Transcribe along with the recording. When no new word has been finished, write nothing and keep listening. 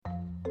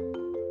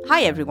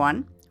Hi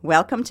everyone,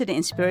 welcome to the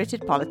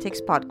Inspirited Politics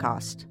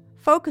podcast,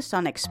 focused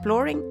on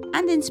exploring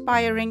and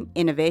inspiring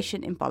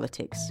innovation in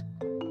politics.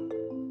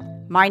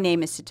 My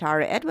name is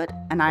Sitara Edward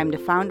and I am the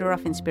founder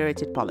of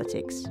Inspirited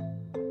Politics.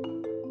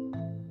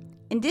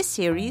 In this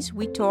series,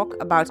 we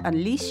talk about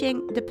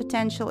unleashing the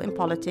potential in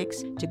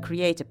politics to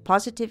create a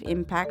positive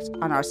impact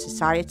on our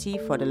society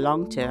for the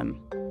long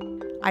term.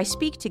 I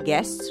speak to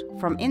guests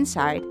from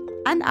inside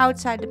and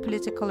outside the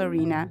political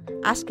arena,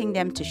 asking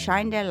them to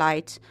shine their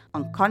light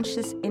on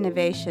conscious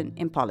innovation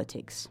in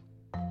politics.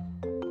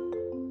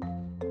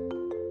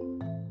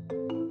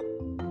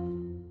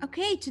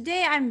 Okay,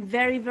 today I'm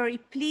very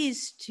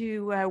pleased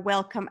to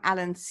welcome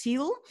Alan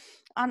Seal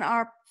on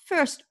our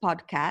first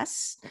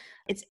podcast.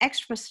 It's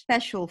extra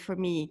special for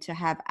me to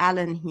have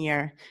Alan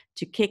here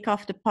to kick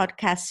off the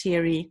podcast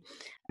series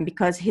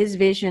because his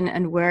vision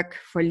and work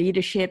for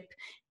leadership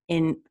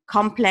in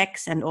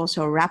complex and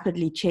also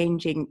rapidly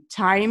changing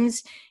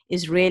times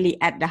is really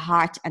at the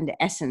heart and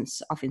the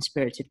essence of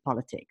Inspirited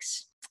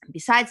Politics.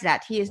 Besides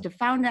that, he is the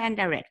founder and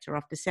director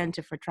of the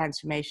Center for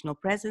Transformational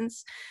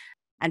Presence,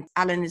 and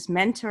Alan is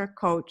mentor,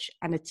 coach,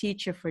 and a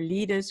teacher for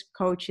leaders,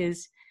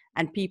 coaches,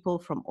 and people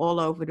from all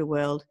over the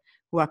world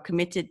who are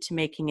committed to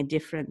making a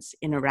difference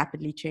in a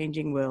rapidly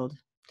changing world.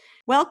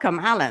 Welcome,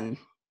 Alan.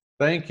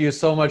 Thank you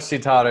so much,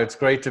 Sitara. It's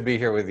great to be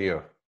here with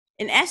you.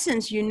 In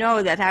essence, you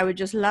know that I would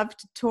just love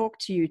to talk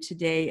to you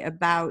today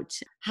about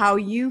how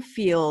you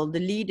feel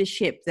the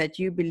leadership that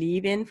you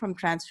believe in from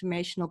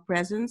transformational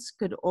presence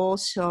could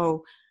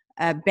also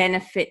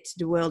benefit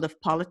the world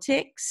of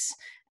politics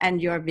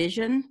and your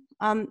vision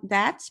on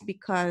that,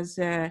 because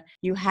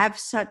you have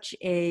such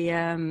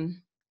a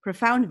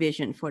profound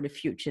vision for the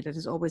future that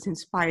has always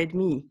inspired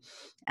me.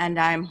 And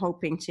I'm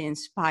hoping to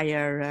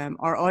inspire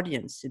our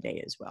audience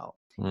today as well.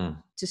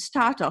 To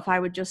start off, I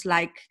would just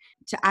like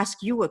to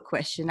ask you a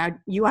question. Now,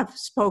 you have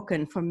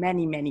spoken for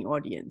many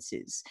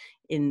audiences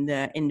in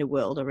the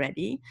world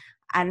already.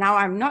 And now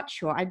I'm not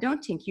sure, I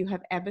don't think you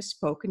have ever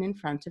spoken in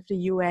front of the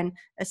UN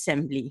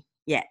Assembly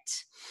yet.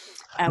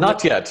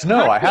 Not yet.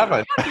 No, I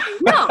haven't.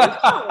 No.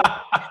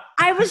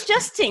 I was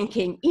just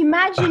thinking,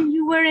 imagine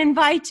you were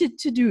invited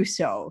to do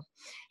so.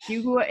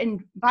 You were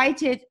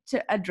invited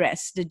to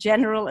address the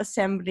General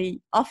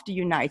Assembly of the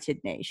United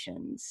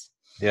Nations.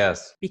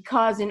 Yes.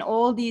 Because in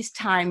all these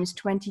times,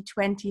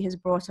 2020 has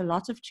brought a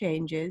lot of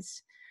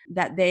changes,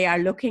 that they are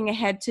looking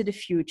ahead to the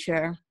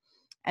future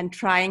and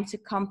trying to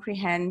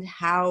comprehend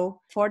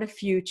how for the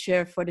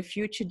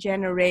future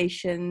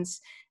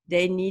generations,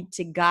 they need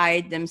to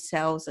guide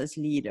themselves as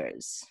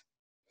leaders.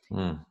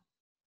 And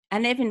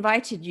they've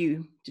invited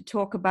you to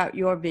talk about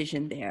your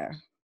vision there.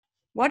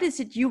 What is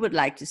it you would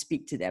like to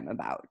speak to them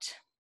about?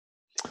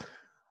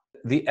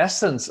 The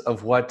essence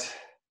of what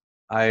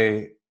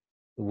I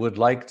would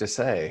like to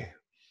say,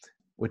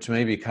 which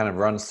maybe kind of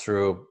runs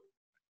through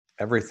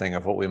everything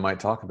of what we might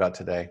talk about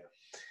today,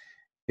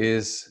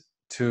 is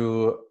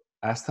to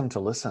ask them to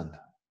listen.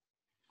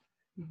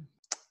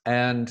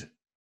 And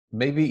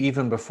maybe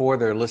even before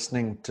they're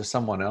listening to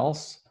someone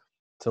else,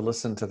 to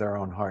listen to their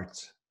own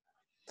hearts.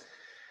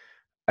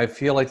 I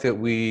feel like that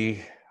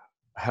we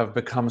have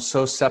become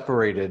so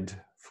separated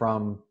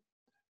from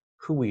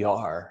who we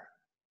are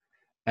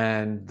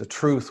and the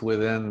truth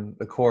within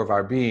the core of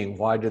our being.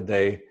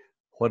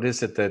 What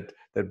is it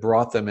that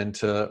brought them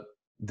into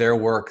their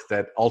work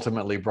that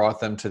ultimately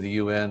brought them to the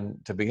UN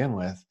to begin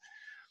with?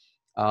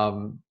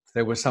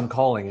 There was some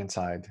calling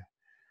inside.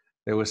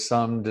 There was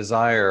some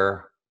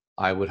desire,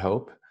 I would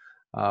hope,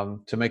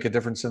 to make a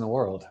difference in the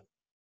world.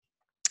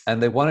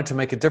 And they wanted to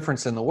make a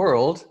difference in the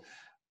world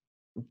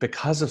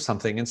because of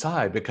something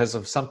inside, because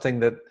of something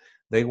that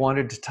they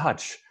wanted to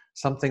touch,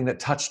 something that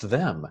touched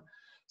them,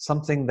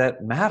 something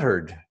that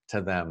mattered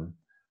to them.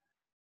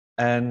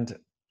 And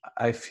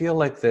I feel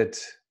like that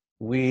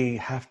we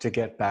have to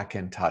get back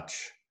in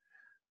touch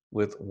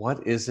with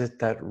what is it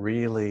that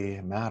really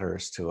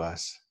matters to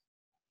us.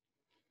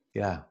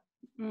 Yeah.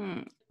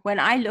 When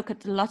I look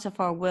at a lot of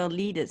our world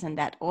leaders and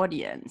that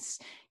audience,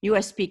 you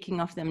are speaking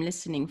of them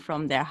listening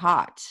from their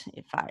heart,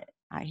 if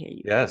I hear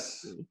you.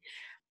 Yes.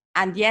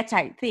 And yet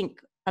I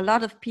think a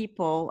lot of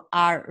people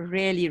are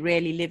really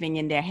living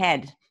in their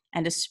head,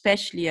 and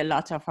especially a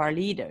lot of our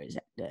leaders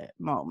at the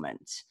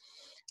moment.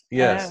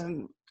 Yes.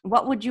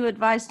 What would you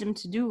advise them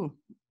to do?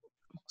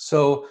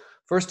 So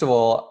first of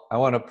all, I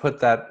want to put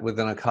that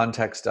within a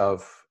context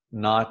of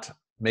not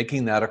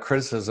making that a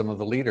criticism of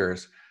the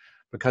leaders,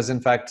 because in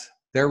fact,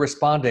 they're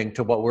responding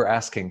to what we're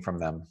asking from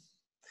them.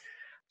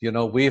 You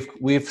know,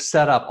 we've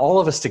set up, all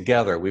of us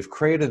together, we've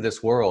created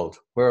this world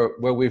where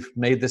we've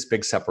made this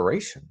big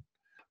separation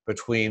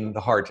between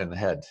the heart and the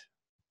head,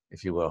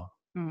 if you will.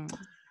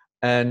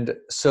 And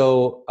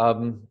so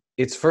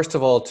it's first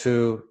of all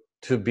to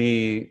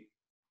be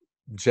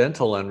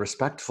gentle and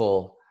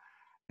respectful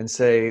and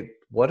say,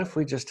 what if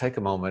we just take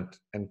a moment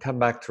and come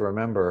back to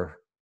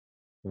remember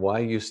why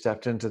you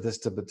stepped into this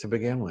to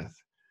begin with,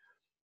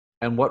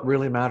 and what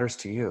really matters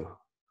to you.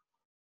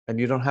 And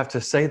you don't have to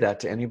say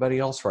that to anybody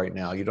else right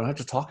now. You don't have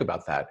to talk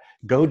about that.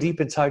 Go deep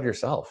inside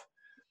yourself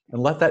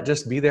and let that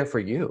just be there for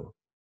you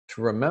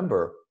to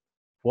remember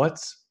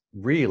what's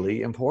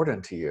really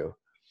important to you,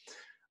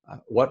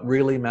 what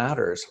really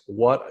matters,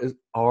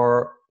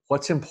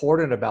 what's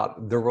important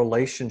about the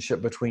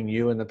relationship between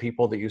you and the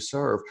people that you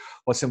serve,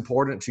 what's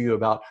important to you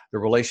about the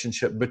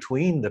relationship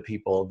between the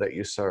people that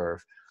you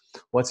serve,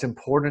 what's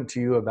important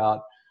to you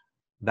about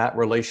that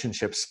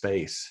relationship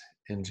space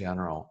in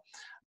general,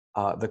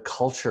 the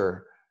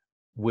culture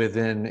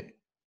within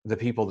the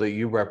people that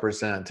you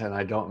represent. And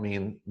I don't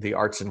mean the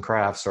arts and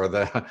crafts or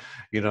the,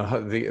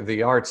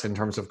 the arts in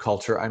terms of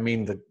culture. I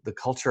mean the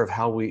culture of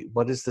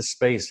what is the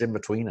space in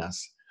between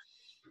us,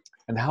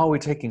 and how are we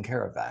taking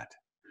care of that?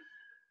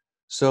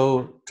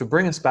 So to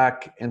bring us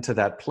back into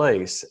that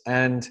place,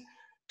 and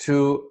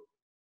to,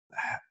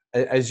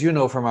 as you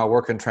know from our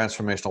work in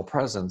transformational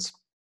presence,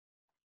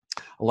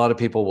 a lot of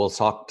people will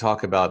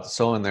talk about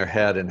so in their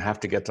head and have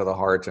to get to the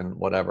heart and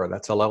whatever.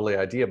 That's a lovely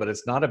idea, but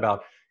it's not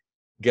about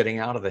getting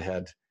out of the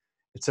head.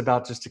 It's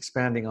about just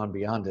expanding on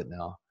beyond it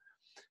now,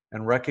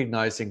 and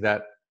recognizing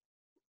that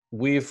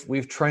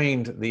we've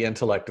trained the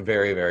intellect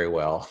very, very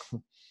well.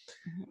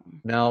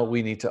 Now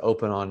we need to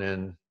open on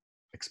in,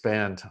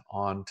 expand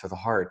on to the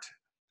heart,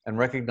 and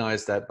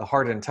recognize that the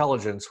heart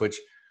intelligence, which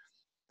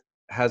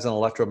has an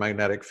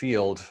electromagnetic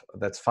field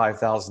that's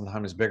 5,000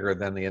 times bigger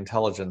than the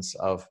intelligence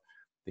of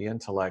the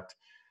intellect,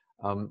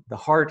 the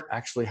heart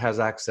actually has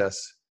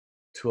access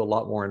to a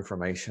lot more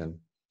information.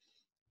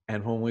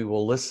 And when we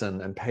will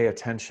listen and pay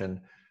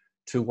attention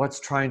to what's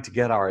trying to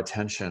get our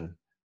attention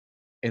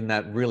in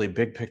that really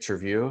big picture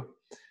view,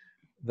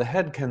 the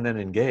head can then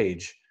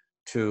engage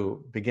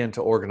to begin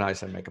to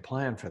organize and make a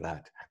plan for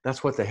that.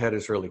 That's what the head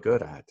is really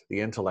good at. The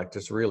intellect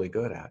is really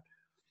good at.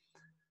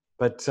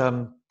 But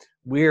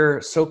we're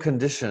so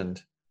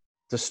conditioned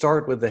to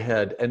start with the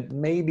head, and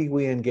maybe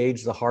we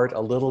engage the heart a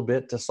little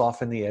bit to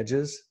soften the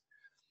edges.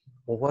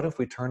 Well, what if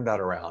we turned that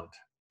around?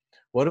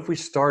 What if we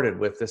started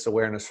with this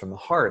awareness from the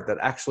heart, that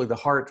actually the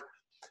heart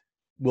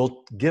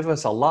will give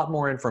us a lot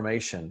more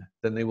information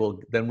than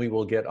we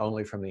will get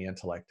only from the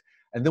intellect.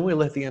 And then we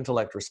let the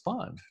intellect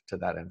respond to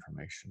that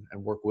information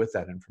and work with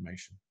that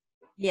information.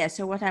 Yeah,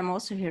 so what I'm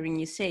also hearing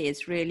you say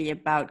is really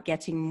about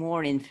getting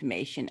more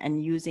information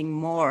and using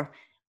more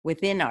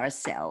within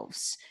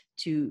ourselves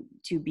to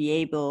be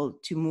able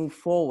to move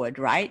forward,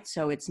 right?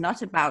 So it's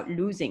not about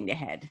losing the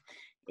head.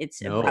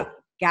 It's about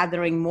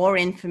gathering more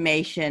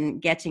information,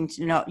 getting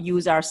to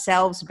use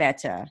ourselves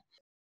better.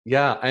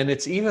 Yeah, and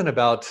it's even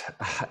about,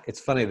 it's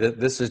funny that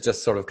this has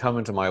just sort of come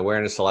into my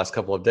awareness the last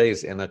couple of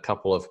days in a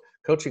couple of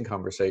coaching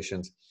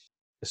conversations.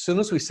 As soon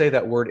as we say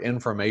that word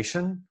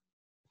information,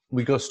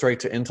 we go straight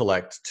to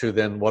intellect, to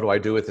then what do I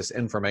do with this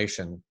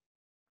information?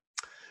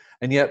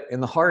 And yet in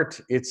the heart,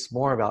 it's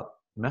more about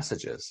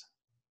messages.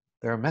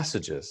 There are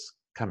messages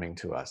coming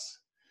to us.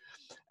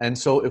 And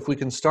so if we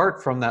can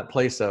start from that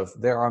place of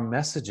there are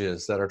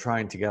messages that are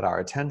trying to get our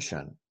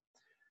attention,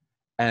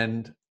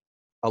 and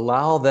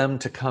allow them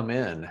to come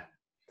in,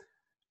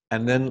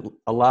 and then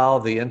allow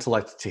the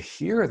intellect to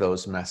hear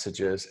those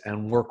messages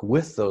and work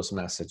with those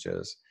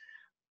messages,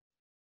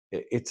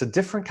 it's a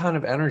different kind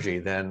of energy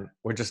than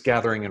we're just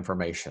gathering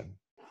information.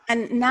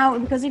 And now,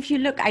 because if you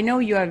look, I know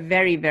you are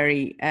very,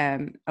 very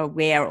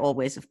aware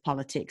always of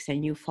politics,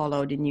 and you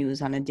follow the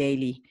news on a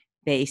daily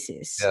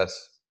basis.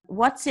 Yes.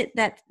 What's it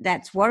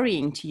that's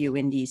worrying to you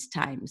in these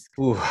times?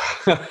 Ooh.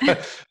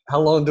 How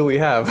long do we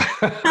have?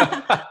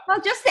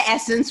 Well, just the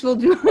essence will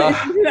do,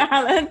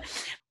 Alan.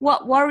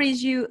 What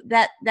worries you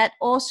that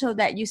also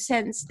that you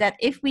sense that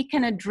if we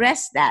can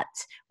address that,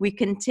 we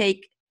can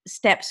take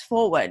steps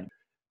forward?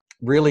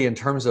 Really, in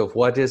terms of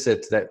what is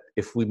it that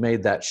if we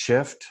made that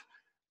shift,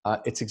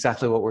 it's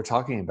exactly what we're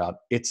talking about.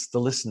 It's the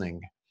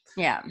listening.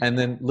 Yeah. And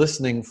then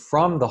listening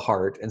from the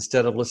heart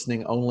instead of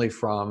listening only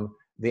from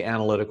the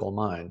analytical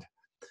mind.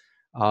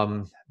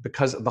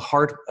 Because the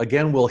heart,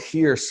 again, will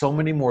hear so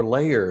many more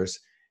layers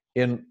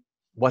in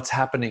what's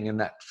happening in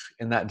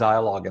that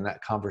dialogue, in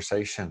that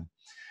conversation.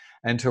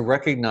 And to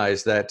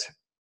recognize that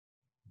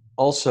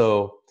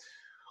also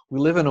we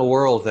live in a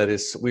world that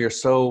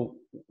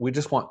we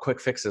just want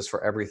quick fixes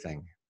for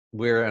everything.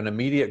 We're an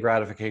immediate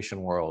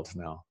gratification world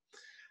now,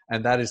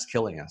 and that is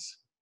killing us.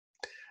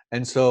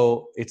 And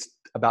so it's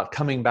about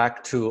coming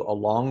back to a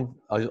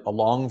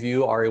long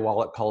view. Ari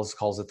Wallach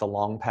calls it the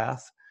long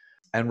path,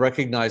 and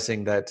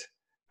recognizing that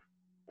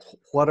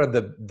what are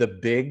the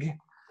big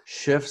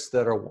shifts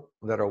that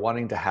are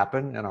wanting to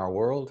happen in our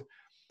world,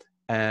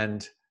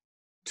 and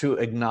to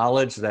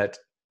acknowledge that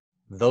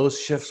those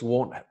shifts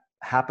won't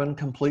happen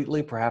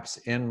completely, perhaps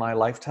in my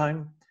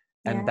lifetime,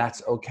 and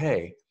that's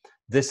okay.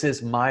 This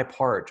is my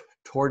part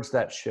towards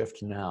that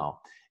shift now.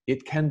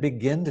 It can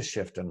begin to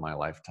shift in my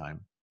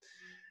lifetime.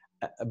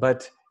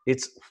 But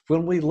it's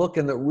when we look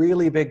in the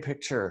really big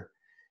picture,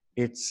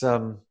 it's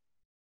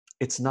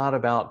not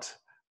about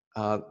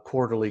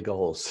quarterly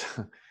goals.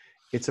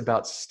 It's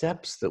about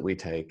steps that we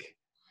take.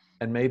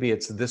 And maybe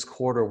it's this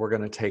quarter, we're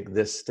going to take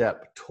this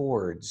step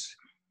towards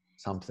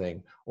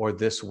something, or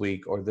this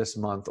week, or this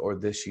month, or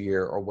this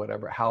year, or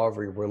whatever,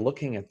 however we're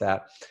looking at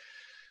that.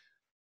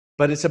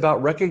 But it's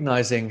about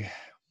recognizing,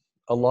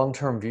 a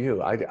long-term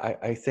view.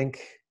 I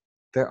think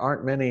there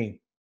aren't many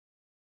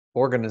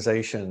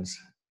organizations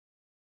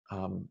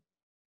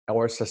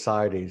or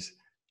societies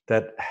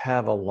that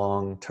have a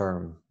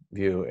long-term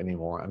view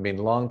anymore. I mean,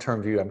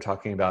 long-term view, I'm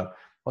talking about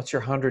what's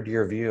your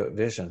 100-year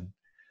vision,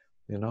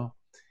 you know,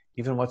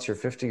 even what's your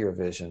 50-year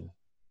vision?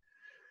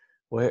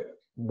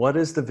 What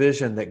is the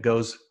vision that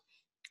goes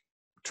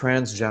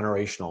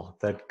transgenerational,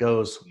 that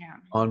goes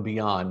on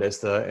beyond?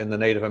 As in the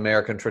Native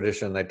American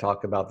tradition, they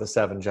talk about the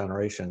 7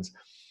 generations.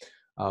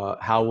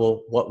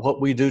 What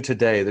we do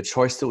today, the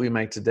choice that we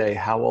make today,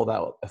 how will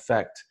that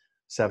affect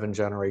 7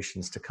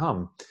 generations to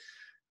come?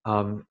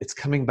 It's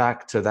coming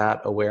back to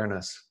that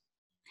awareness.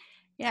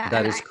 Yeah,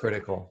 that is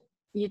critical.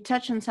 You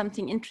touch on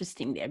something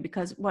interesting there,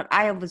 because what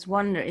I always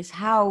wonder is,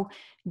 how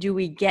do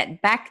we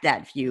get back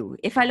that view?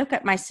 If I look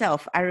at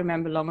myself, I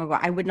remember long ago,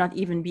 I would not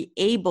even be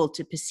able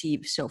to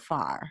perceive so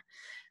far.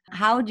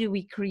 How do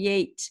we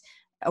create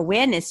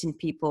awareness in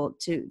people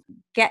to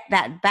get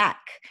that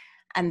back,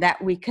 and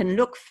that we can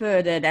look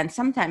further than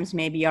sometimes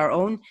maybe our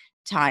own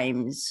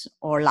times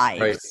or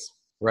lives?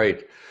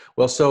 Right.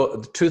 Well,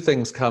 so 2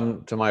 things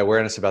come to my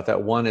awareness about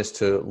that. One is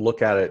to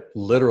look at it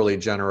literally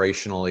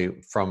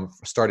generationally,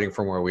 starting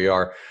from where we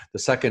are. The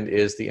second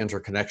is the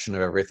interconnection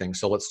of everything.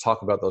 So let's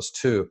talk about those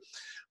 2.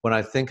 When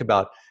I think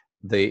about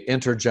the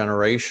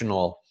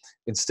intergenerational,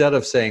 instead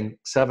of saying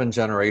 7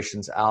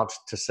 generations out,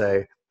 to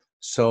say,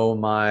 so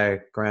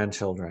my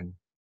grandchildren,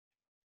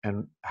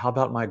 and how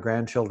about my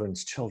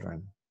grandchildren's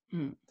children?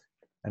 Mm.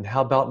 And how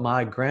about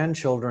my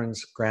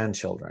grandchildren's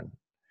grandchildren?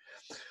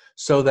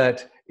 So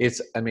that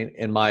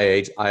in my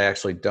age, I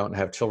actually don't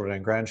have children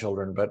and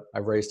grandchildren, but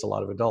I've raised a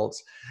lot of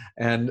adults.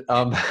 And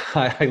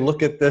I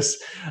look at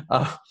this,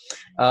 I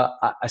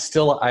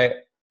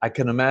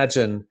can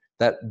imagine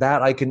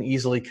that I can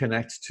easily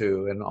connect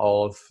to, and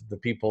all of the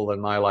people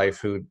in my life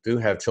who do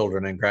have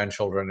children and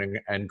grandchildren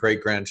and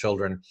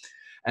great-grandchildren.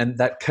 And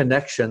that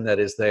connection that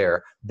is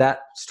there, that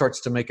starts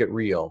to make it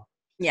real.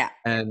 Yeah.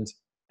 And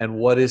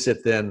what is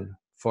it then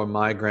for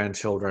my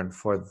grandchildren,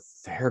 for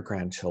their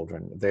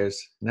grandchildren?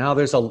 There's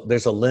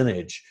a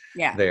lineage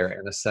there,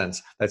 in a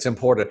sense, that's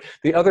important.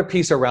 The other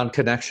piece around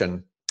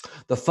connection,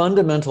 the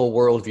fundamental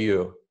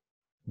worldview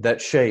that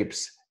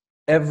shapes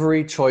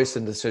every choice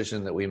and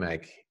decision that we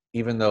make,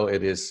 even though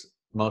it is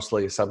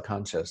mostly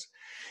subconscious,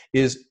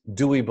 is,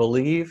 do we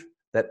believe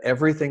that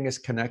everything is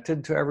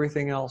connected to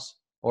everything else,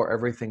 or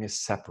everything is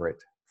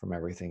separate from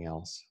everything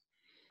else?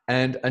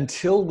 And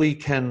until we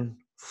can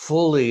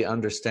fully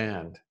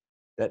understand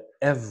that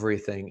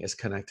everything is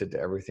connected to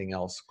everything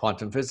else,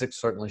 quantum physics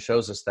certainly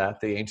shows us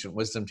that, the ancient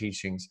wisdom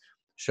teachings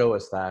show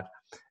us that,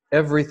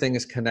 everything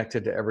is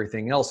connected to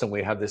everything else. And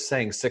we have this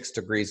saying, 6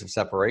 degrees of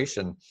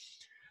separation,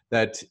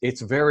 that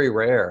it's very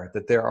rare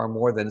that there are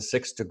more than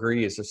 6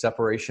 degrees of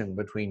separation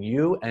between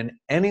you and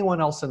anyone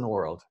else in the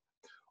world,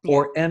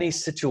 or any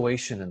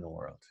situation in the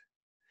world.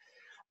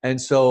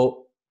 And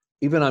so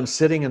even I'm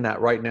sitting in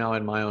that right now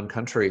in my own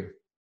country,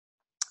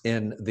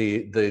 in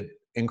the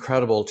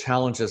incredible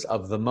challenges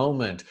of the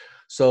moment.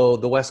 So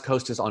the West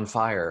Coast is on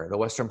fire. The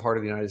western part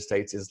of the United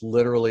States is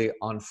literally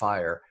on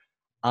fire.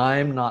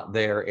 I'm not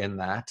there in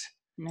that.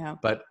 No.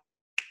 But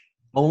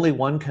only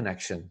one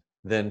connection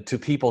then to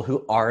people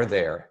who are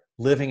there,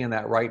 living in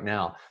that right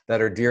now,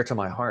 that are dear to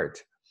my heart.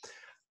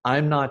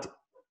 I'm not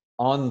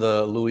on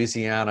the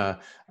Louisiana,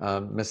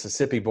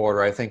 Mississippi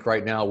border, I think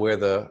right now, where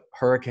the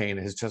hurricane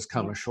has just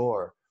come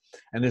ashore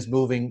and is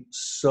moving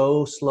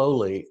so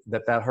slowly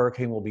that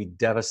hurricane will be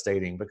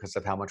devastating because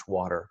of how much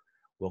water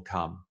will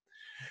come.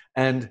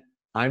 And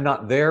I'm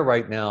not there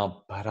right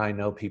now, but I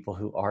know people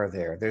who are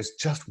there. There's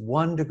just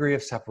 1 degree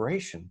of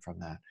separation from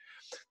that.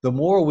 The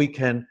more we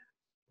can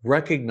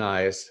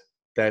recognize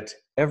that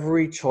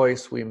every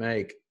choice we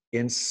make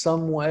in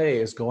some way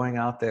is going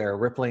out there,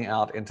 rippling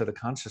out into the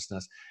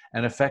consciousness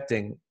and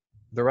affecting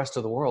the rest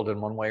of the world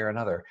in one way or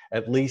another,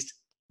 at least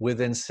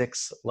within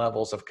 6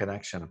 levels of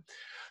connection.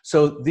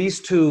 So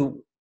these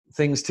 2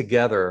 things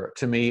together,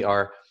 to me,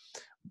 are,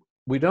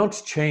 we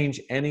don't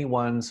change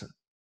anyone's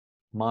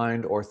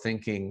mind or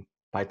thinking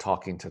by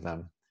talking to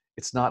them.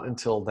 It's not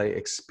until they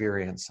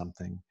experience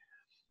something.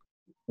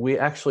 We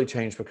actually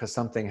change because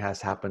something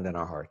has happened in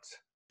our hearts.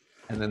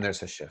 And then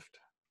there's a shift.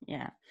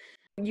 Yeah.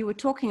 You were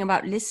talking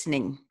about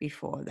listening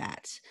before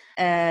that.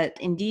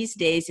 In these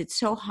days, it's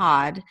so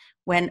hard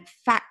when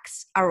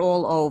facts are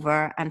all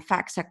over and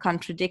facts are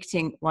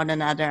contradicting one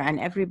another, and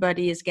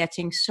everybody is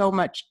getting so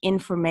much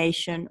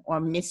information or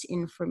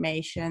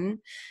misinformation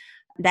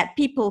that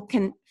people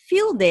can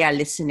feel they are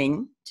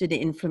listening to the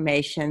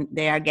information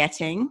they are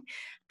getting,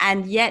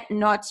 and yet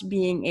not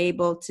being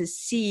able to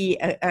see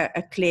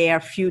a clear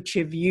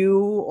future view,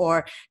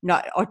 or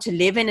to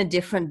live in a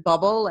different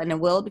bubble and a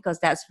world, because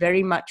that's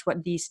very much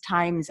what these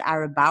times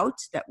are about,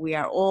 that we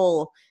are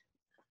all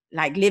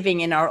like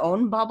living in our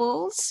own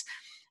bubbles.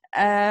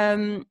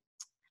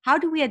 How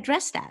do we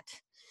address that?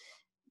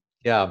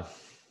 Yeah,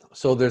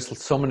 so there's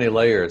so many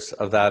layers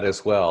of that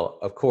as well.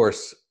 Of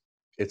course,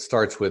 it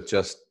starts with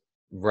just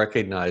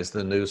recognize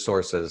the news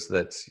sources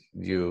that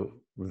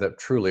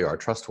truly are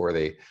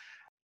trustworthy.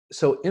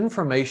 So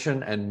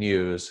information and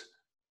news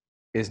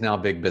is now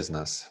big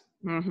business.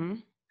 Mm-hmm.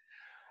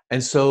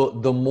 And so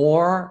the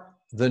more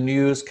the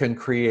news can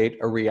create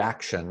a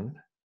reaction,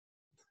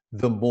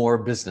 the more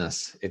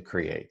business it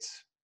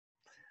creates.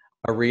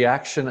 A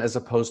reaction as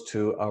opposed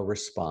to a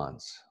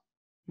response.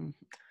 Mm-hmm.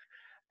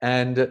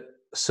 And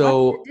What's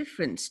so the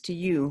difference to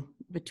you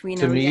between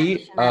to a me,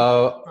 reaction and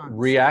a response?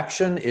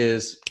 reaction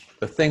is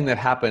the thing that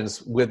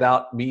happens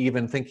without me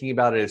even thinking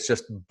about it. It's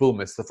just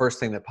boom. It's the first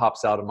thing that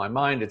pops out of my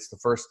mind. It's the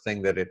first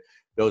thing that it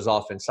goes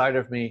off inside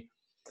of me.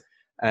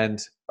 And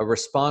a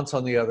response,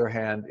 on the other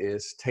hand,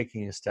 is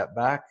taking a step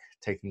back,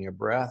 taking a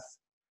breath,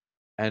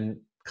 and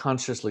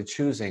consciously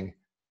choosing,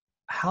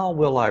 how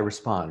will I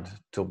respond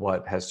to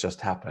what has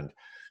just happened,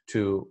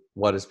 to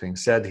what is being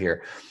said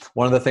here?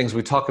 One of the things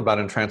we talk about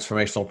in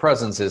transformational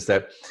presence is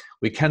that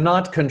we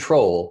cannot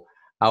control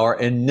our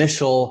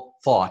initial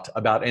thought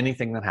about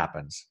anything that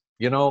happens.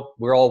 You know,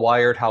 we're all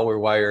wired how we're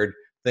wired.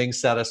 Things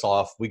set us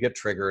off. We get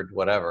triggered,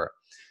 whatever.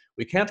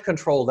 We can't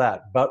control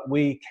that, but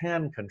we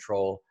can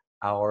control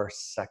our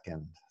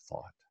second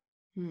thought.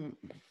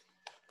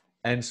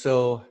 And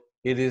so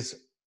it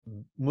is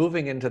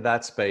moving into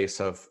that space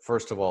of,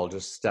 first of all,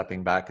 just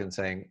stepping back and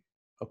saying,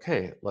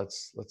 okay,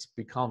 let's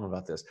be calm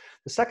about this.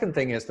 The second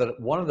thing is that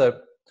one of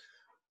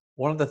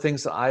the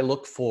things that I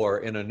look for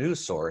in a news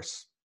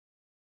source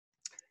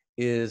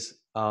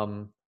is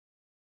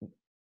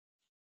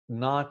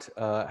not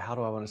how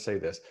do I want to say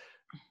this,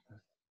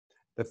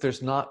 that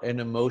there's not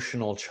an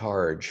emotional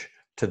charge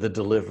to the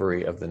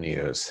delivery of the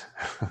news.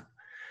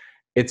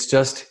 It's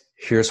just,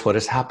 here's what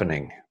is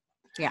happening.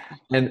 Yeah.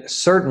 And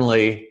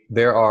certainly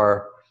there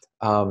are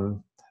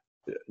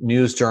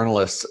news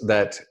journalists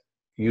that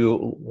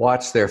you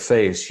watch their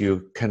face,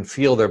 you can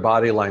feel their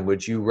body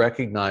language, you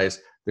recognize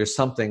there's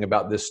something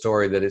about this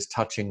story that is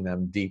touching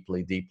them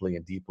deeply, deeply,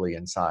 and deeply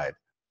inside.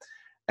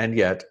 And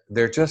yet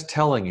they're just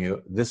telling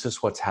you, this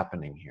is what's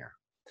happening here.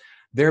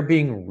 They're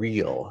being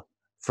real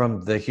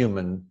from the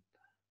human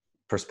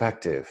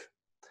perspective,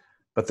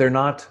 but they're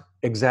not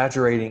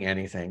exaggerating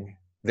anything.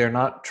 They're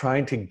not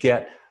trying to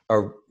get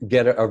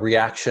a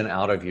reaction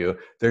out of you.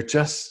 They're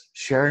just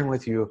sharing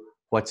with you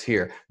what's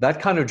here.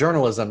 That kind of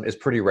journalism is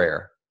pretty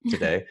rare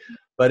today,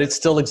 but it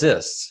still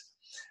exists.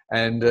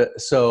 And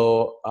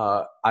so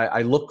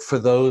I look for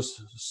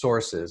those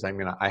sources. I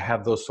mean, I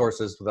have those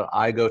sources that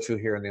I go to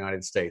here in the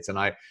United States, and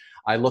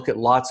I look at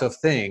lots of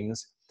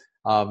things,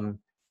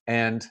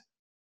 and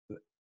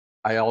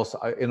I also,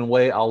 in a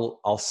way,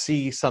 I'll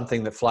see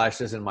something that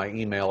flashes in my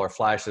email or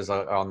flashes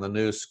on the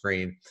news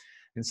screen,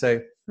 and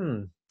say,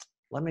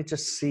 let me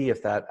just see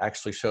if that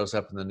actually shows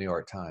up in the New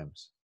York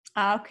Times.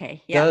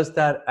 Okay. Yeah. Does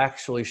that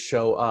actually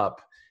show up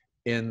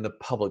in the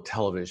public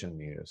television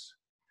news?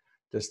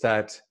 Does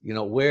that,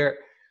 where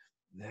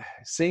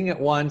seeing it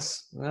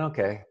once,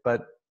 okay,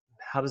 but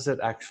how does it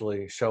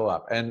actually show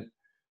up? And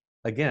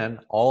again,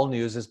 all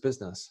news is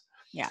business.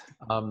 Yeah.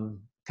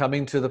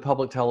 Coming to the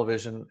public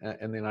television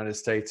in the United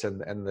States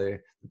and the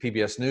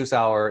PBS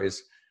NewsHour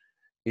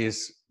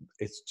is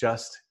it's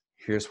just,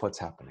 here's what's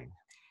happening.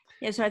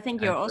 Yeah, so I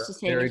think you're also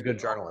saying very good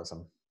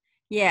journalism.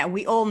 Yeah,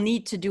 we all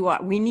need to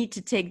we need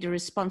to take the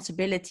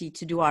responsibility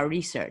to do our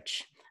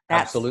research.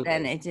 Absolutely.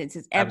 And it's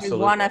every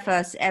one of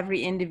us,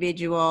 every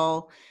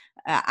individual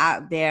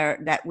out there,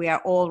 that we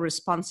are all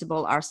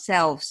responsible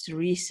ourselves to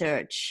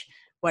research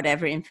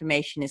whatever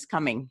information is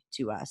coming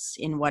to us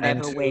in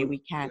whatever way we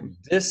can.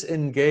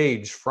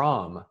 Disengage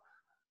from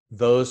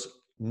those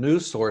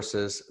news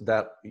sources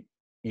that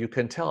you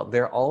can tell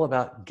they're all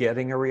about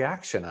getting a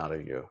reaction out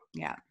of you.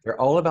 Yeah. They're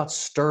all about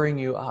stirring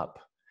you up.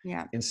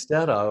 Yeah.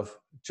 Instead of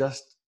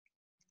just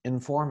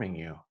informing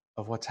you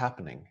of what's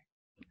happening.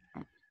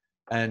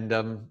 And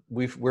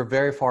we're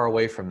very far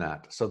away from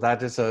that. So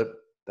that is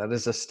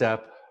a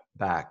step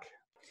back.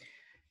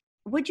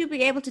 Would you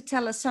be able to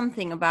tell us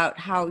something about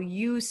how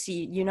you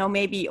see,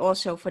 maybe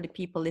also for the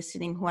people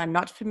listening who are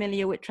not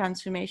familiar with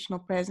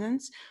transformational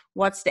presence,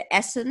 what's the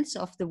essence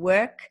of the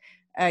work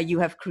you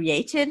have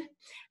created,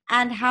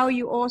 and how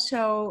you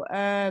also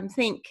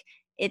think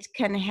it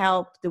can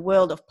help the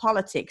world of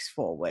politics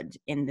forward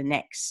in the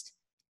next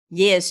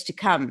years to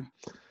come?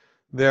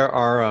 There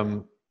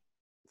are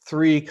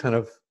three kind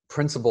of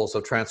principles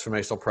of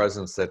transformational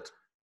presence that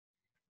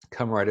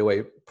come right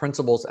away.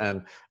 Principles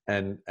and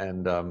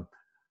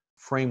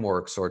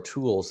frameworks or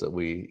tools that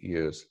we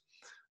use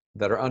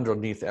that are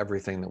underneath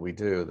everything that we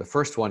do. The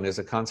first one is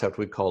a concept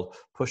we call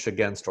push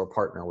against or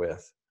partner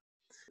with.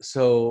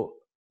 So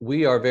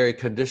we are very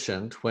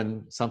conditioned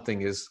when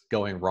something is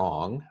going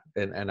wrong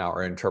in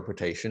our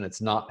interpretation.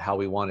 It's not how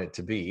we want it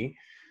to be.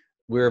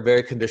 We're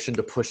very conditioned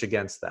to push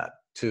against that,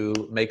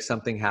 to make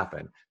something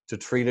happen, to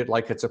treat it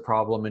like it's a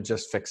problem and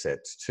just fix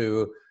it,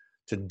 to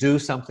do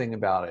something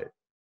about it.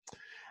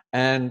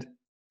 And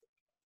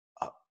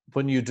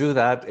when you do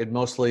that, it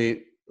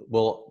mostly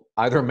will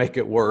either make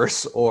it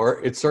worse,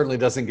 or it certainly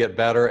doesn't get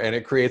better, and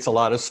it creates a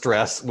lot of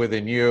stress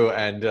within you,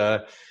 and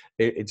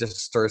it just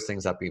stirs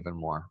things up even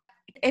more.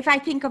 If I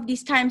think of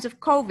these times of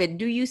COVID,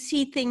 do you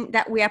see things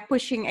that we are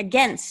pushing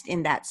against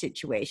in that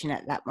situation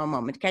at that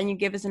moment? Can you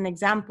give us an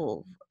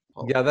example?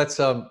 Yeah, that's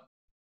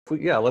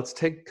let's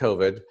take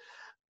COVID.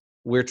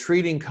 We're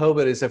treating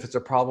COVID as if it's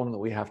a problem that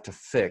we have to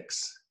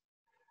fix,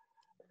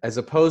 as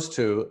opposed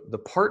to the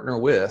partner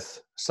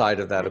with side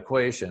of that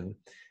equation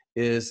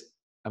is,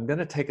 I'm going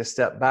to take a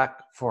step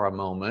back for a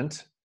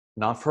moment,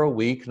 not for a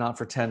week, not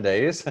for 10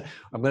 days.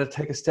 I'm going to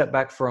take a step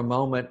back for a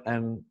moment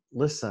and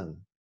listen.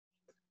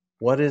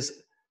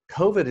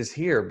 COVID is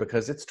here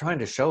because it's trying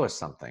to show us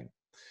something.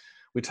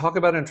 We talk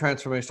about in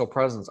transformational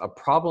presence, a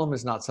problem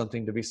is not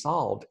something to be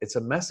solved. It's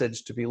a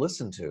message to be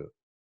listened to.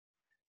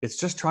 It's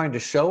just trying to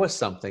show us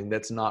something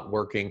that's not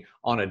working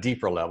on a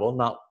deeper level,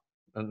 not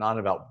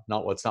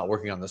what's not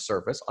working on the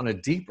surface, on a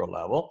deeper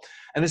level.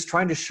 And it's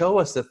trying to show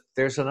us that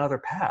there's another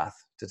path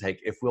to take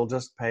if we'll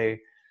just pay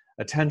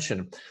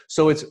attention.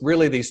 So it's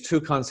really these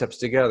two concepts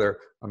together.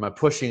 Am I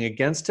pushing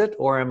against it,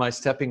 or am I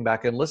stepping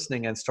back and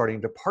listening and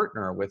starting to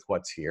partner with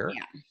what's here?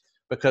 Yeah.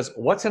 Because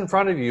what's in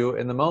front of you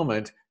in the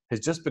moment has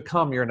just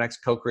become your next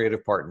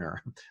co-creative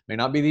partner. May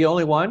not be the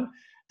only one,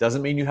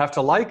 doesn't mean you have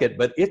to like it,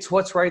 but it's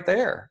what's right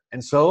there.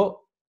 And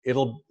so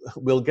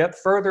we'll get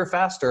further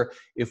faster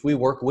if we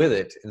work with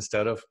it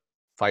instead of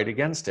fight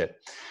against it.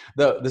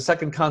 The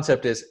second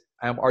concept is,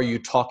 are you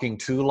talking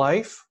to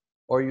life,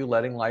 or are you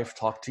letting life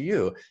talk to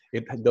you?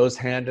 It goes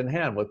hand in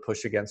hand with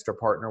push against or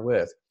partner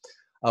with.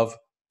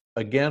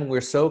 Again,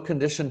 we're so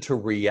conditioned to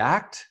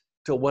react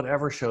to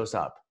whatever shows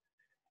up.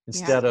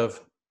 Instead of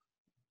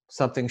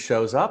something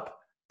shows up,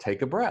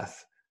 take a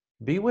breath.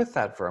 Be with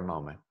that for a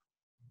moment.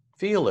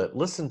 Feel it,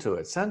 listen to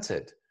it, sense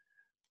it.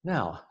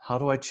 Now, how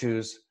do I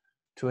choose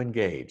to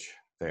engage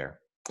there?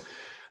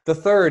 The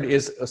third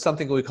is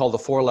something we call the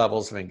 4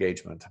 levels of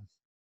engagement.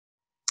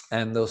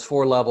 And those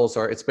 4 levels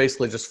it's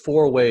basically just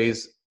 4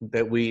 ways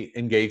that we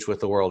engage with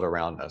the world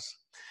around us.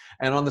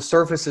 And on the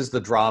surface is the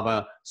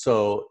drama.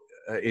 So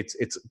it's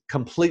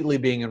completely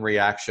being in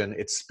reaction.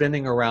 It's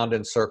spinning around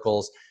in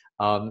circles,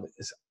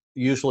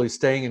 usually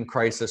staying in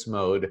crisis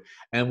mode.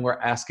 And we're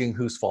asking,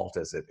 whose fault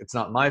is it? It's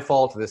not my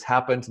fault. This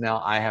happened.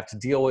 Now I have to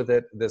deal with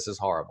it. This is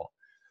horrible.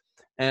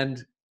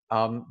 And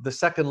the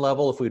second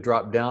level, if we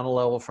drop down a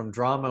level from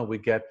drama, we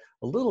get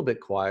a little bit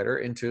quieter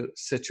into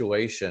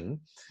situation,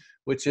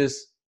 which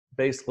is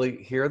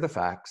basically, here are the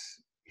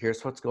facts.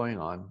 Here's what's going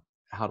on.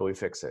 How do we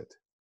fix it?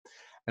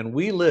 And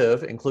we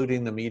live,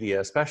 including the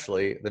media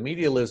especially, the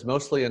media lives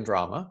mostly in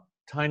drama,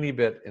 tiny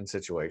bit in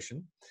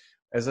situation.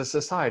 As a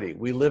society,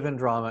 we live in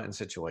drama and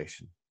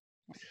situation.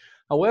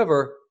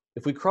 However,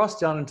 if we cross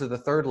down into the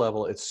third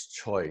level, it's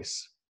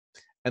choice.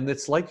 And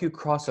it's like you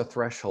cross a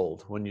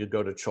threshold when you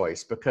go to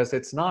choice, because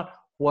it's not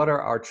what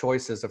are our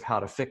choices of how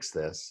to fix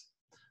this,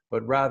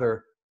 but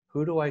rather,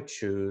 who do I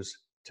choose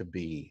to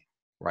be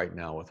right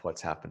now with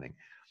what's happening?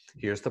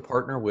 Here's the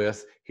partner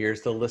with,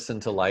 here's the listen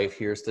to life,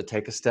 here's to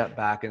take a step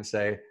back and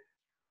say,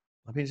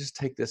 let me just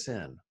take this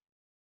in.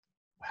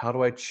 How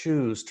do I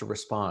choose to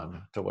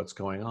respond to what's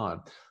going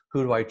on?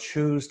 Who do I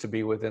choose to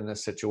be within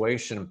this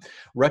situation?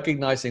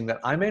 Recognizing that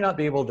I may not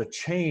be able to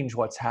change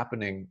what's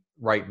happening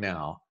right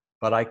now,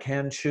 but I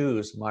can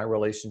choose my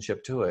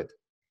relationship to it.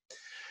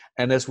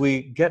 And as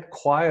we get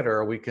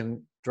quieter, we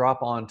can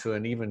drop onto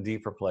an even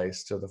deeper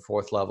place, to the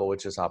 4th level,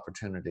 which is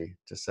opportunity,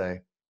 to say,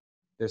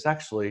 there's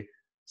actually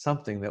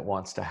something that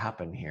wants to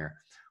happen here.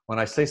 When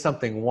I say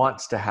something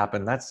wants to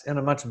happen, that's in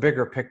a much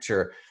bigger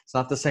picture. It's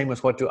not the same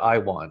as what do I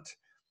want.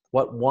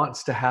 What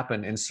wants to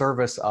happen in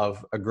service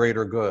of a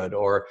greater good,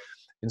 or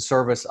in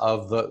service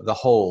of the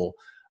whole,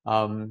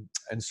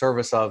 in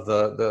service of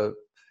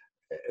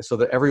so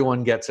that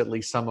everyone gets at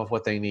least some of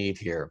what they need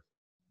here.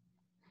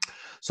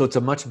 So it's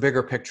a much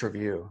bigger picture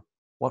view.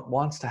 What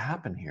wants to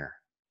happen here?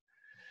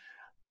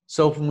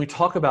 So when we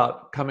talk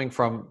about coming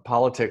from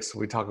politics,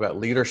 we talk about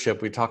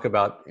leadership, we talk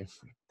about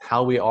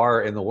how we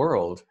are in the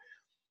world.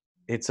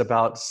 It's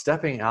about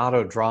stepping out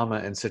of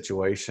drama and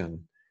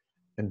situation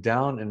and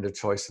down into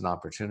choice and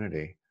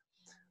opportunity,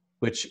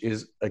 which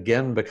is,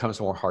 again,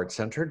 becomes more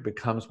heart-centered,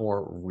 becomes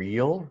more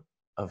real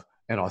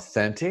and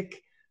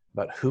authentic.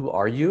 But who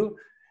are you?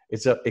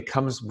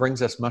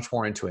 Brings us much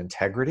more into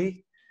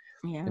integrity,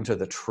 into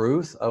the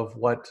truth of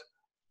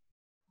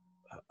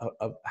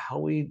how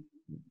we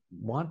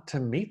want to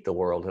meet the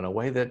world in a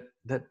way that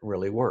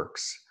really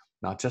works,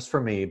 not just for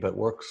me, but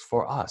works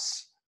for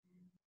us.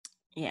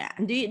 Yeah.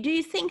 And do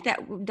you think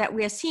that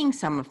we are seeing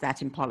some of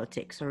that in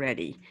politics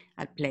already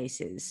at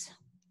places?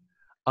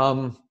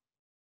 I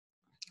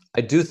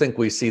do think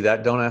we see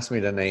that. Don't ask me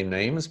to name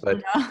names,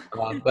 but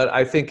but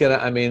I think,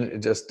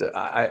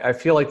 I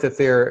feel like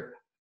that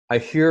I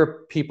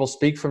hear people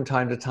speak from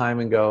time to time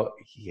and go,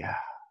 yeah.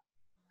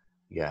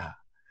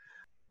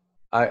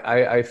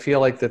 I feel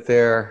like that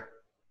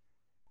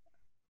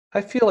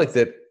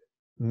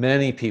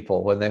many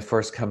people, when they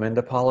first come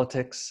into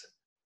politics,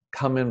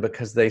 come in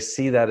because they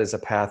see that as a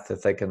path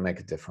that they can make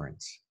a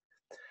difference.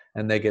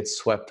 And they get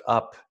swept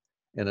up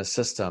in a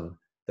system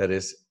that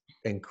is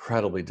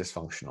incredibly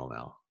dysfunctional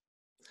now.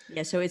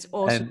 Yeah, so it's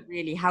also And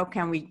really how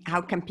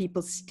can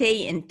people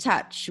stay in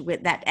touch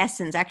with that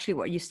essence, actually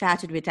what you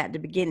started with at the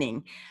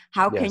beginning.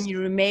 How can yes, you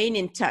remain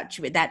in touch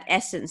with that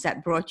essence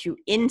that brought you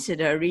into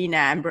the arena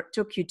and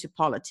took you to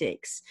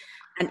politics?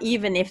 And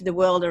even if the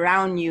world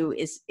around you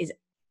is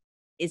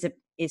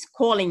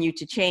calling you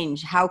to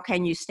change, how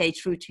can you stay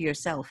true to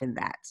yourself in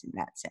that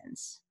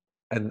sense?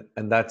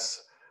 and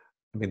that's,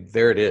 I mean,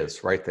 there it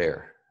is right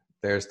there.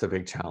 There's the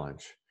big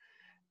challenge.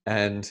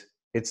 And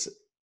it's,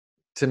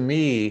 to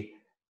me,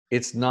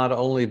 it's not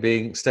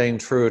only staying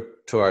true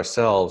to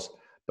ourselves,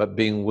 but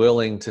being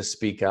willing to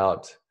speak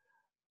out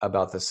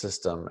about the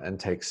system and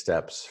take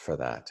steps for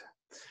that.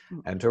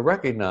 And to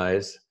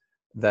recognize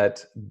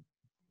that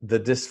the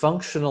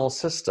dysfunctional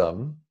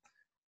system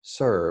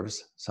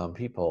serves some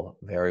people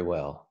very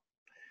well.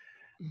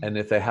 And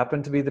if they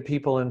happen to be the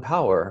people in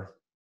power,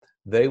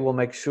 they will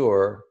make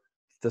sure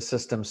the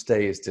system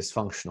stays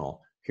dysfunctional.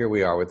 Here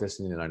we are with this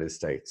in the United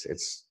States.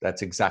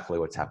 That's exactly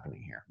what's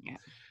happening here. Yeah.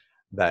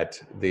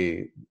 That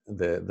the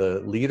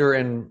leader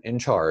in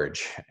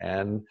charge,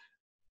 and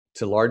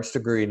to a large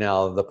degree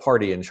now the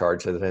party in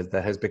charge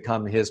that has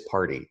become his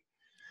party,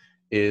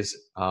 is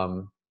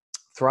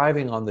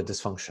thriving on the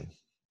dysfunction.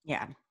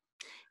 Yeah.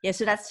 Yeah,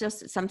 so that's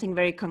just something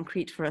very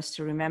concrete for us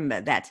to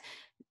remember, that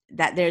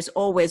there's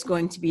always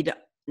going to be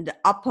the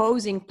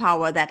opposing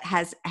power that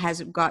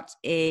has got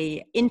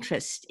a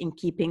interest in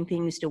keeping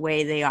things the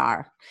way they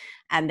are,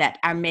 and that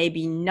are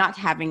maybe not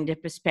having the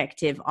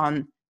perspective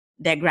on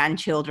their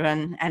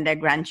grandchildren and their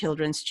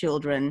grandchildren's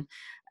children,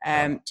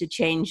 to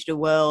change the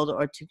world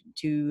or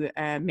to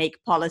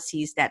make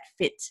policies that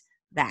fit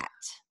that.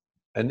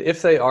 And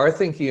if they are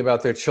thinking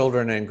about their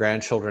children and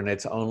grandchildren,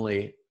 it's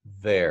only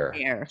their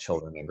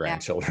children and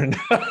grandchildren.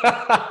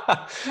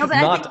 Yeah. No, but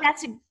I think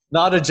that's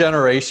not a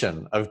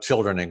generation of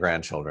children and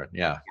grandchildren.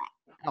 Yeah.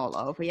 All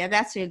over. Yeah,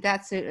 that's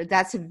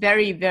a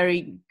very,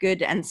 very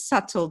good and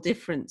subtle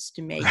difference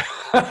to make.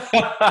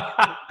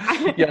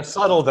 Yeah,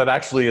 subtle that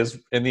actually is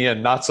in the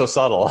end not so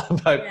subtle,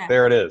 but yeah.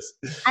 There it is.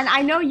 And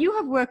I know you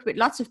have worked with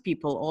lots of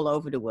people all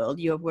over the world.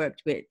 You have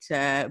worked with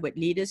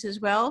leaders as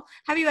well.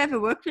 Have you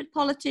ever worked with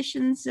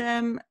politicians,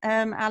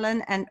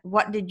 Alan? And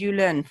what did you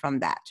learn from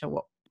that? Or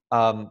what?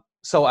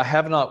 So I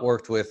have not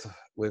worked with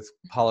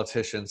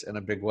politicians in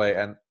a big way,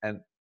 and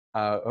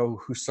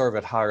who serve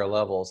at higher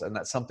levels, and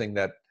that's something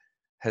that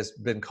has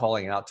been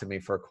calling out to me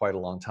for quite a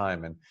long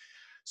time. And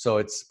so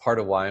it's part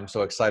of why I'm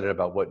so excited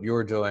about what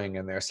you're doing.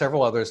 And there are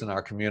several others in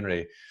our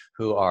community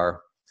who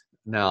are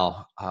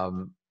now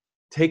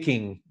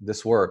taking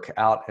this work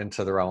out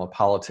into the realm of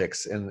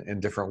politics in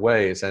different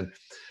ways. And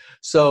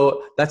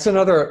so that's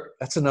another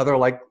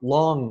like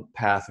long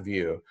path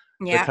view.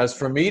 Yeah. Because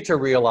for me to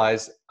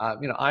realize,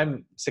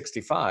 I'm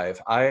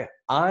 65,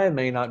 I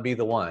may not be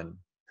the one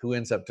who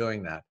ends up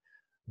doing that.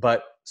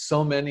 But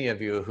so many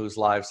of you whose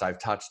lives I've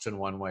touched in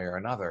one way or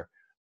another,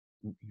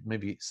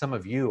 maybe some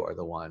of you are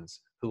the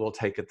ones who will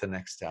take it the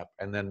next step,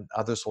 and then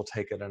others will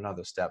take it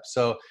another step.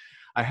 So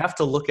I have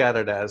to look at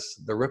it as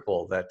the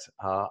ripple, that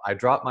I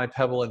drop my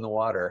pebble in the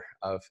water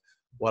of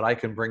what I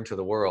can bring to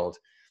the world,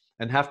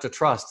 and have to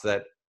trust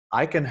that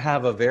I can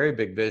have a very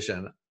big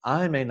vision.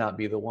 I may not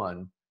be the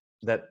one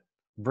that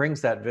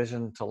brings that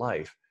vision to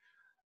life,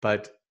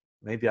 but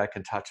maybe I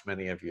can touch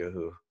many of you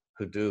who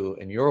do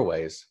in your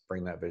ways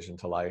bring that vision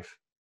to life.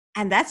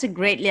 And that's a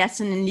great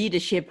lesson in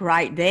leadership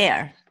right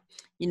there,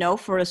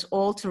 for us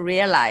all to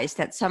realize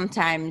that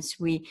sometimes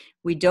we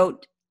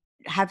don't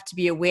have to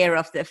be aware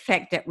of the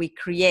effect that we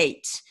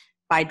create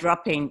by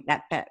dropping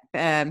that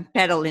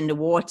pedal in the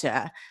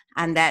water,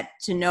 and that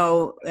to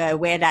know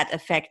where that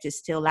effect is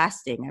still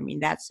lasting. I mean,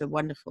 that's a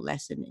wonderful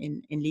lesson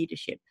in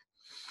leadership.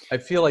 I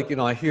feel like,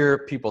 I hear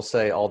people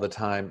say all the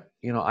time,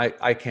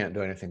 I can't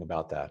do anything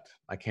about that.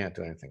 I can't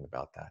do anything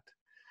about that.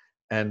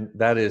 And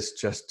that is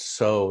just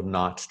so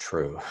not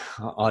true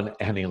on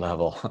any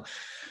level,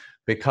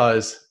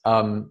 because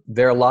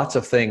there are lots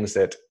of things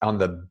that on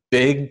the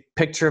big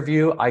picture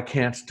view, I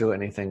can't do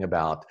anything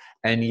about.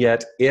 And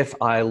yet, if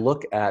I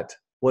look at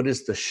what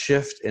is the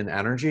shift in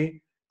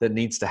energy that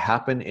needs to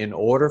happen in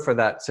order for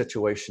that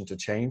situation to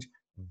change,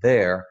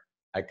 there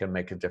I can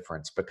make a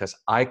difference, because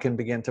I can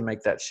begin to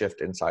make that shift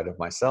inside of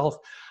myself.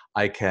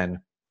 I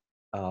can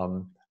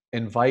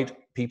invite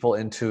people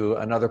into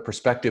another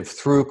perspective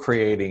through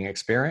creating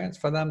experience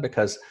for them,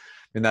 because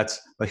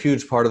that's a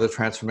huge part of the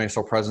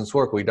transformational presence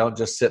work. We don't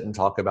just sit and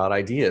talk about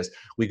ideas.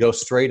 We go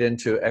straight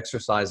into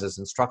exercises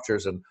and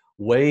structures and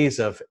ways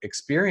of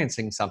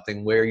experiencing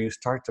something where you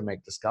start to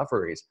make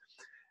discoveries.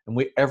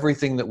 And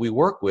everything that we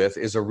work with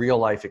is a real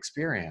life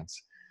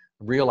experience,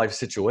 a real life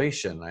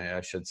situation, I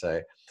should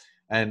say.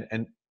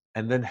 And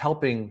then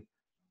helping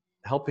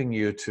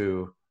you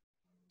to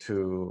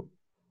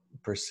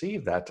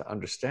perceive that, to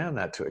understand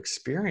that, to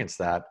experience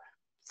that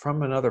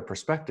from another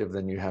perspective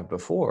than you have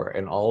before.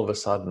 And all of a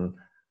sudden,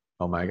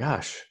 oh my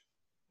gosh,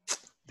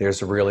 there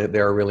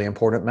are really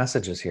important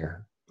messages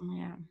here.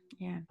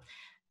 Yeah.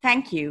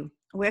 Thank you.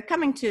 We're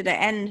coming to the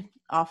end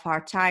of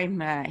our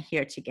time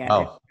here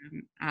together,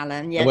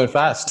 Alan. Yes, it went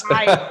fast.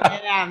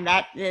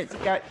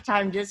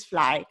 Time just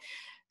fly.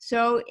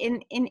 So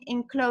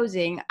in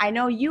closing, I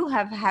know you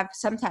have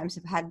sometimes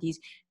have had these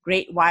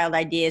great wild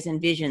ideas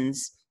and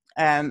visions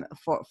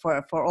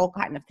for all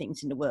kind of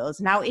things in the world.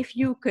 Now, if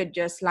you could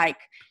just like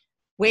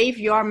wave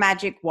your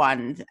magic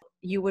wand,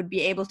 you would be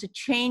able to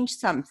change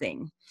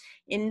something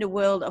in the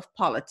world of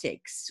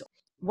politics.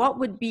 What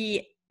would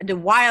be the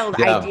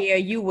wild idea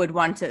you would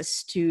want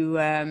us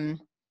to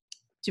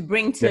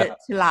bring to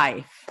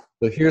life?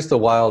 So here's the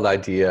wild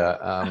idea,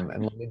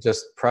 and let me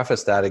just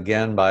preface that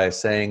again by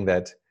saying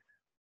that,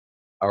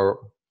 or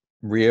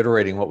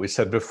reiterating what we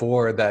said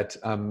before, that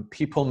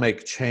people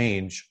make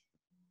change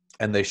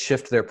and they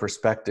shift their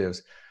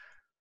perspectives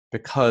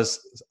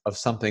because of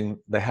something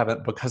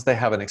because they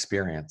have an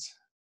experience,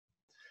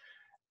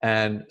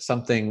 and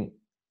something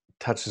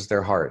touches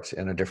their heart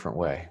in a different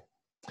way.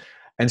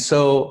 And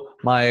so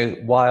my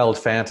wild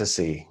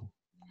fantasy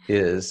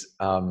is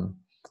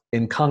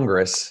in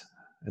Congress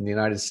in the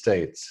United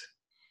States,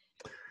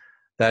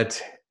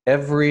 that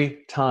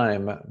every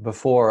time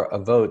before a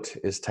vote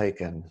is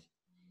taken,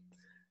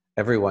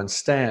 everyone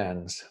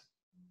stands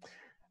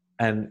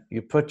and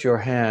you put your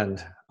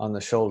hand on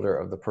the shoulder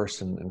of the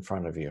person in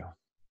front of you,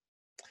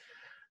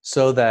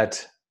 so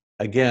that,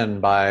 again,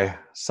 by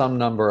some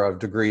number of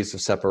degrees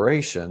of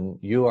separation,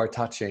 you are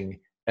touching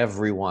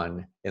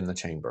everyone in the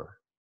chamber.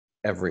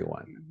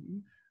 Everyone. Mm-hmm.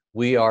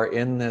 We are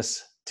in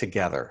this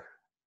together.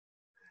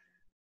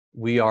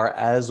 We are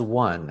as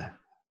one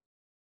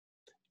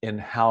in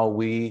how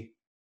we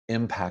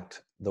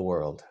impact the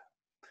world.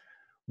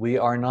 We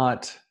are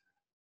not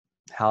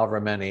however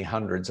many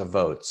hundreds of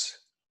votes.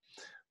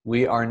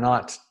 We are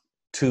not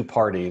 2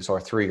 parties or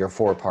 3 or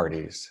 4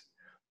 parties.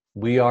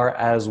 We are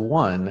as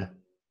one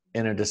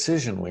in a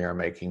decision we are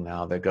making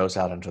now that goes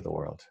out into the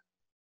world.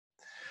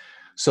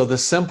 So the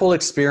simple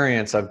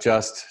experience of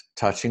just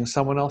touching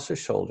someone else's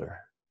shoulder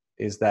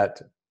is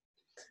that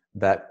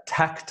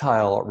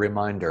tactile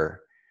reminder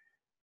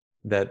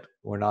that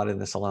we're not in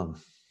this alone.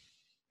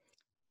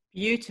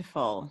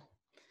 Beautiful.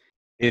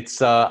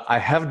 It's I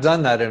have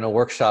done that in a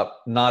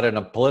workshop, not in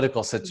a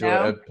political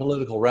situation, a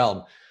political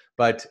realm,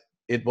 but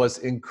it was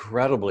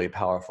incredibly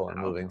powerful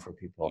and moving for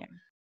people. Yeah.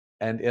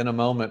 And in a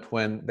moment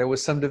when there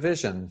was some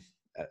division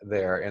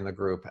there in the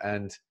group,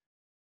 and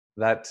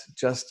that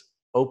just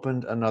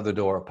opened another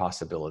door of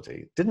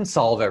possibility. Didn't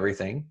solve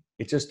everything.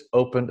 It just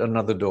opened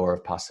another door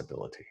of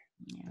possibility.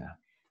 Yeah.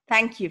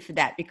 Thank you for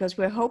that, because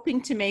we're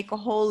hoping to make a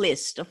whole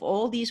list of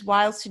all these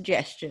wild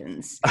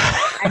suggestions.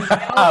 And,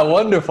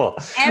 wonderful.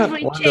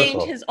 Every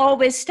change has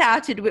always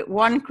started with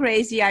one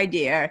crazy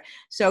idea.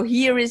 So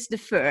here is the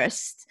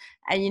first.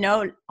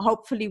 And,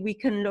 hopefully we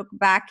can look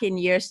back in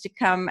years to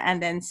come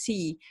and then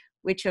see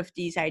which of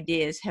these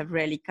ideas have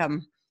really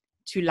come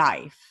to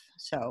life.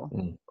 So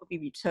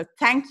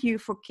thank you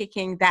for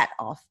kicking that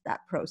off,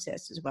 that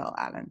process as well,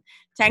 Alan.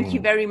 Thank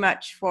you very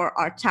much for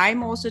our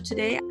time also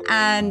today.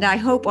 And I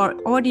hope our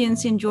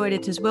audience enjoyed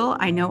it as well.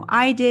 I know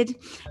I did.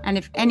 And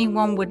if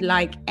anyone would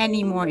like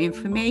any more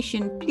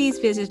information, please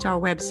visit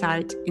our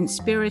website,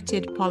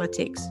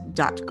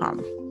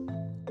 inspiritedpolitics.com.